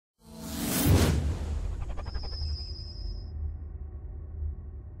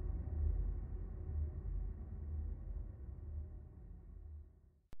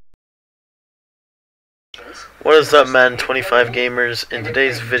What is up, Madden 25 gamers? In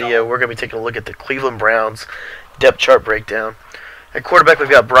today's video, we're going to be taking a look at the Cleveland Browns depth chart breakdown. At quarterback, we've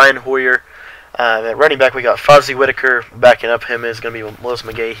got Brian Hoyer. At running back, we got Fozzie Whitaker. Backing up him is going to be Melissa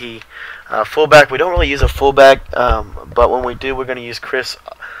McGahee. Fullback, we don't really use a fullback, but when we do, we're going to use Chris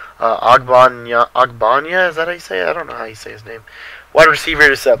Ogbanya. Is that how you say it? I don't know how you say his name. Wide receiver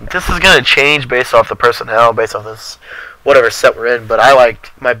is this is going to change based off the personnel, based off this whatever set we're in. But I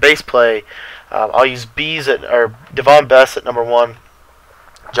like my base play. I'll use B's or Devon Best at number 1,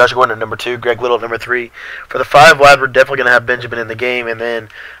 Josh Gordon at number 2, Greg Little at number 3. For the 5 wide, we're definitely going to have Benjamin in the game, and then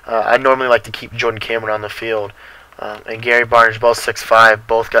I normally like to keep Jordan Cameron on the field. And Gary Barnes, both 6'5",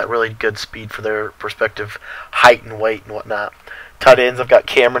 both got really good speed for their respective height and weight and whatnot. Tight ends, I've got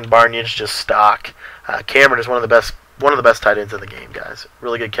Cameron Barnage, just stock. Cameron is one of the best tight ends in the game, guys.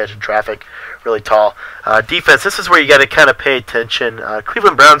 Really good catch in traffic, really tall. Defense, this is where you got to kind of pay attention.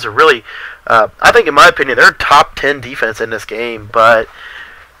 Cleveland Browns are really, I think in my opinion, they're top 10 defense in this game, but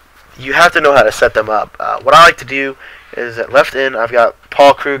you have to know how to set them up. What I like to do is at left end, I've got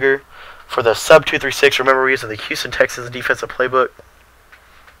Paul Kruger for the sub 236. Remember, we're using the Houston Texans defensive playbook.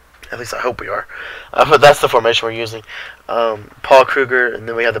 At least I hope we are. But that's the formation we're using. Paul Kruger, and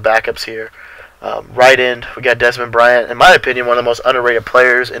then we have the backups here. Right end, we got Desmond Bryant. In my opinion, one of the most underrated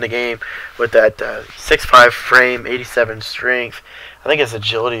players in the game with that 6'5" frame, 87 strength. I think his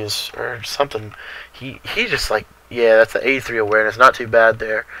agility is or something. He just like, yeah, that's the 83 awareness. Not too bad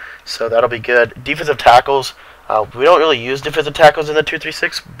there. So that'll be good. Defensive tackles. We don't really use defensive tackles in the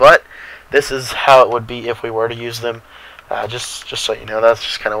 236, but this is how it would be if we were to use them. Just so you know, that's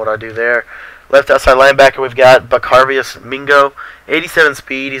just kind of what I do there. Left outside linebacker, we've got Bacarvius Mingo, 87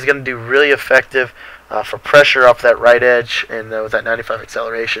 speed. He's going to do really effective for pressure off that right edge and with that 95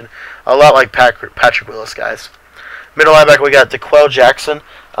 acceleration. A lot like Patrick Willis, guys. Middle linebacker, we got DeQuell Jackson.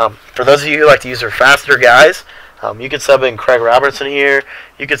 For those of you who like to use their faster guys, you could sub in Craig Robertson here.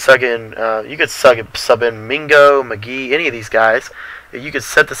 You could sub in Mingo, McGee, any of these guys. You could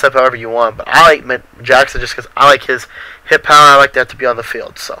set this up however you want, but I like Jackson just because I like his hip power. I like that to be on the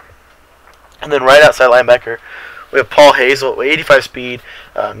field. So, and then right outside linebacker, we have Paul Hazel with 85 speed.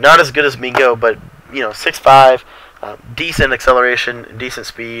 Not as good as Mingo, but 6'5", decent acceleration, decent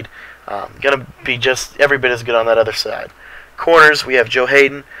speed. Gonna be just every bit as good on that other side. Corners, we have Joe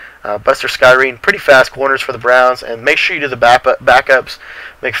Hayden, Buster Skyreen, pretty fast corners for the Browns, and make sure you do the backups.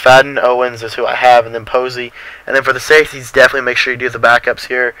 McFadden Owens is who I have, and then Posey. And then for the safeties, definitely make sure you do the backups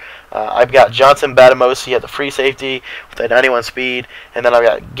here. I've got Johnson Batamosi at the free safety with that 91 speed, and then I've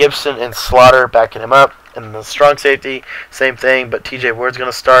got Gibson and Slaughter backing him up. And then the strong safety, same thing, but TJ Ward's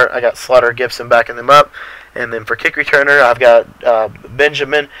going to start. I got Slaughter, Gibson backing them up. And then for kick returner, I've got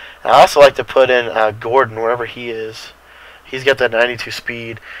Benjamin. I also like to put in Gordon wherever he is. He's got that 92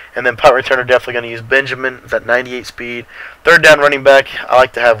 speed. And then punt returner, definitely going to use Benjamin, that 98 speed. Third down running back, I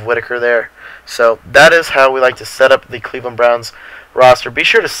like to have Whitaker there. So that is how we like to set up the Cleveland Browns roster. Be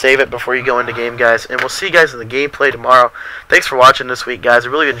sure to save it before you go into game, guys. And we'll see you guys in the gameplay tomorrow. Thanks for watching this week, guys. I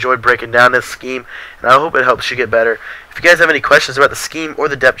really enjoyed breaking down this scheme, and I hope it helps you get better. If you guys have any questions about the scheme or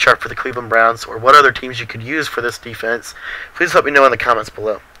the depth chart for the Cleveland Browns or what other teams you could use for this defense, please let me know in the comments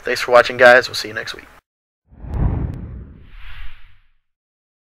below. Thanks for watching, guys. We'll see you next week.